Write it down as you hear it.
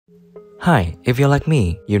Hi, if you're like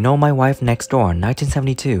me, you know My Wife Next Door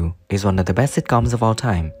 1972 is one of the best sitcoms of all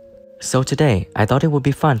time. So today, I thought it would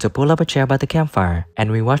be fun to pull up a chair by the campfire and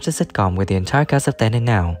rewatch the sitcom with the entire cast of then and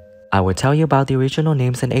now. I will tell you about the original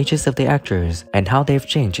names and ages of the actors and how they've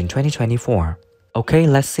changed in 2024. Okay,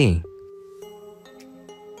 let's see.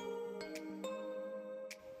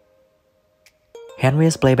 Henry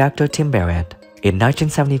is played by actor Tim Barrett. In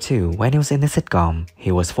 1972, when he was in the sitcom,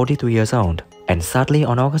 he was 43 years old, and sadly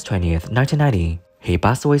on August 20th, 1990, he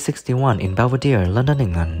passed away 61 in Belvedere, London,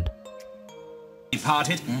 England.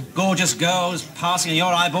 Parted, gorgeous girls passing and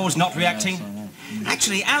your eyeballs not reacting.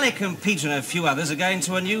 Actually, Alec and Peter and a few others are going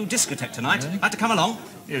to a new discotheque tonight. Like to come along?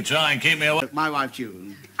 You try and keep me away. My wife,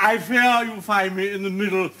 June. I fear you find me in the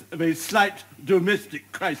middle of a slight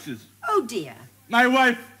domestic crisis. Oh, dear. My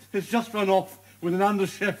wife has just run off with an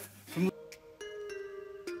underchef from the...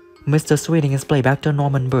 Mr. Sweeting is played by actor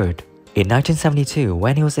Norman Bird. In 1972,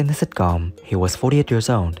 when he was in the sitcom, he was 48 years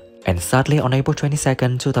old, and sadly on April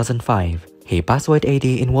 22, 2005, he passed away at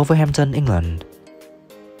 80 in Wolverhampton, England.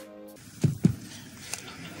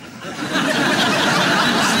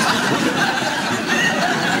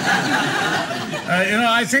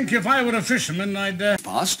 I think if I were a fisherman, I'd...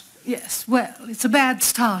 Past? Yes, well, it's a bad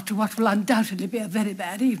start to what will undoubtedly be a very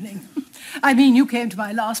bad evening. I mean, you came to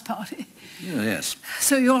my last party. Yes.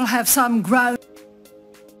 So you'll have some ground...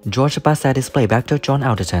 George Basset is played by actor John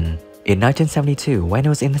Alderton. In 1972, when he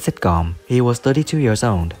was in the sitcom, he was 32 years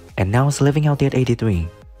old, and now is living out there at 83.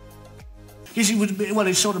 Well,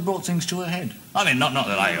 it sort of brought things to a head. I mean, not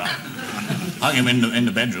that I hung him in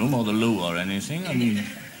the bedroom or the loo or anything. I mean,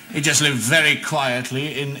 he just lived very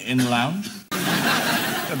quietly in the lounge.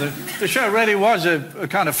 The show really was a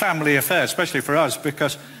kind of family affair, especially for us,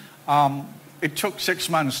 because it took 6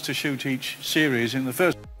 months to shoot each series in the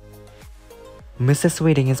first. Mrs.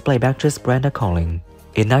 Sweeting is played by actress Brenda Colling.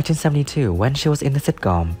 In 1972, when she was in the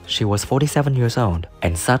sitcom, she was 47 years old,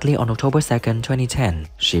 and sadly on October 2, 2010,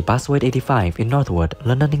 she passed away at 85 in Northwood,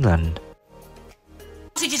 London, England.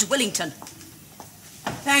 Cottages, Willington.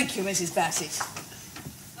 Thank you, Mrs. Basset.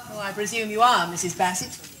 Oh, I presume you are Mrs.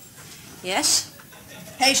 Basset. Yes?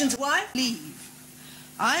 Patient's wife? Leave.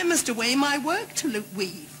 I must away my work to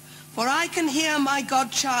weave, for I can hear my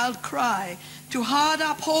godchild cry, to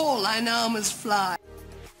hard-up hall I now must fly.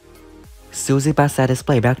 Suzie Basset is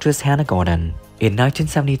played by actress Hannah Gordon. In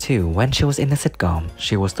 1972, when she was in the sitcom,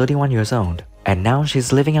 she was 31 years old, and now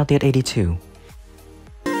she's living out there at 82.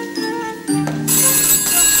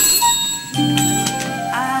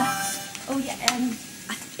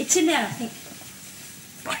 It's in there, I think.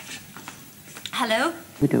 Right. Hello?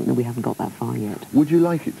 We don't know, we haven't got that far yet. Would you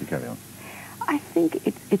like it to carry on? I think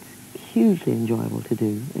it's hugely enjoyable to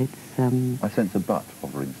do. It's I sense a butt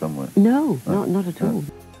hovering somewhere. No, not at all.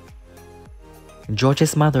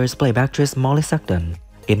 George's mother is played by actress Molly Sugden.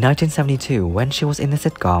 In 1972, when she was in the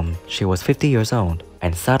sitcom, she was 50 years old,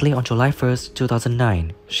 and sadly on July 1,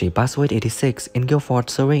 2009, she passed away at 86 in Guildford,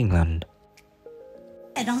 Surrey, England.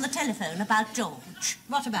 And on the telephone about George.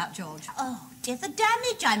 What about George? Oh, dear, the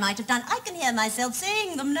damage I might have done. I can hear myself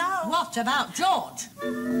saying them now. What about George?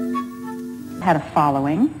 Had a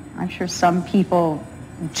following. I'm sure some people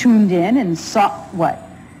tuned in and saw what?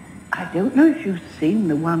 I don't know if you've seen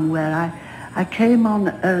the one where I came on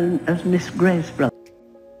as Miss Gray's brother.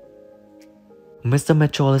 Mr.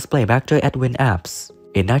 Mitchell is played by actor Edwin Apps.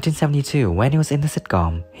 In 1972, when he was in the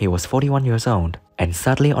sitcom, he was 41 years old, and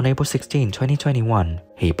sadly on April 16, 2021,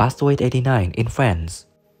 he passed away at 89 in France.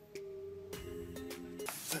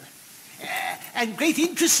 And great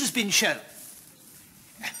interest has been shown.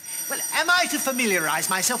 Well, am I to familiarise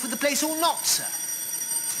myself with the place or not, sir?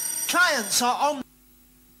 Clients are on...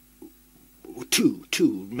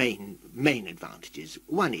 Two main advantages.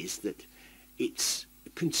 One is that it's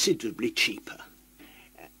considerably cheaper.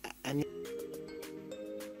 And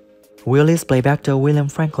Willie is played by actor William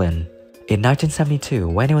Franklin. In 1972,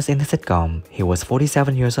 when he was in the sitcom, he was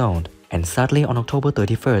 47 years old, and sadly on October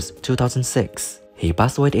 31, 2006, he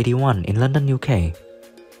passed away at 81 in London, UK.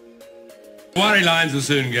 Worry lines will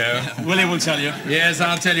soon go. Willie will tell you. Yes,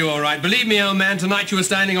 I'll tell you all right. Believe me, old man, tonight you were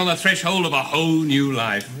standing on the threshold of a whole new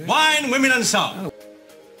life. Wine, women and song.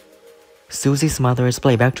 Susie's mother is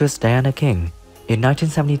played by actress Diana King. In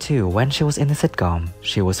 1972, when she was in the sitcom,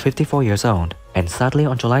 she was 54 years old, and sadly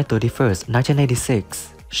on July 31,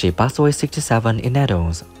 1986, she passed away 67 in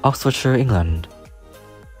Eddowes, Oxfordshire, England.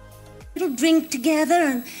 We'll drink together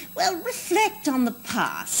and, well, reflect on the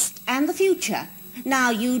past and the future. Now,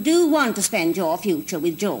 you do want to spend your future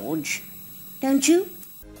with George, don't you?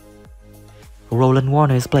 Roland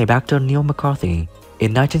Warner is played by actor Neil McCarthy.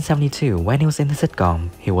 In 1972, when he was in the sitcom,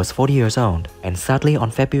 he was 40 years old, and sadly on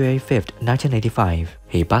February 5th, 1985,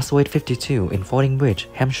 he passed away at 52 in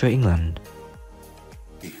Fordingbridge, Hampshire, England.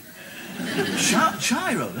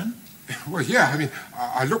 Shy, Roland? Well, yeah, I mean,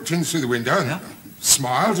 I looked in through the window and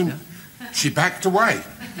smiled and she backed away.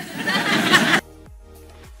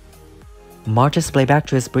 Marge's playback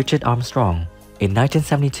actress Bridget Armstrong. In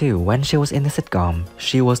 1972, when she was in the sitcom,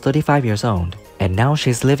 she was 35 years old, and now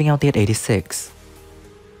she's living out there at 86.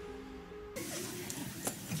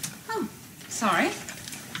 Sorry.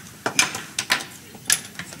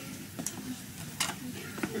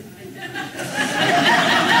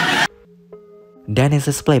 Then is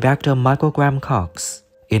his playback actor Michael Graham Cox.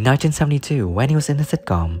 In 1972, when he was in the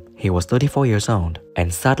sitcom, he was 34 years old,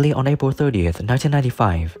 and sadly on April 30th,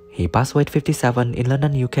 1995, he passed away at 57 in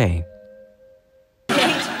London, UK.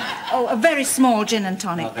 Oh, a very small gin and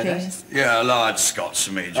tonic, please. Yeah, a large Scotch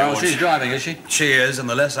for me, George. Oh, she's driving, is she? She is, and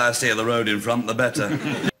the less I steer the road in front, the better.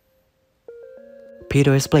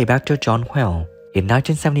 Peter is playback actor John Quell. In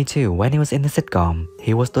 1972, when he was in the sitcom,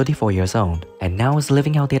 he was 34 years old, and now is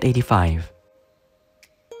living out there at 85.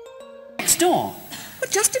 Next door. We're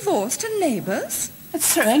just divorced and neighbours. And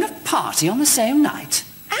throwing a party on the same night.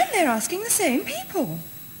 And they're asking the same people.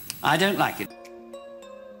 I don't like it.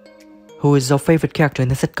 Who is your favorite character in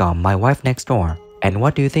the sitcom My Wife Next Door? And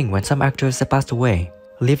what do you think when some actors have passed away?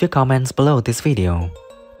 Leave your comments below this video.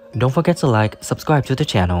 Don't forget to like, subscribe to the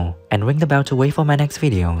channel, and ring the bell to wait for my next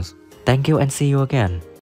videos. Thank you and see you again.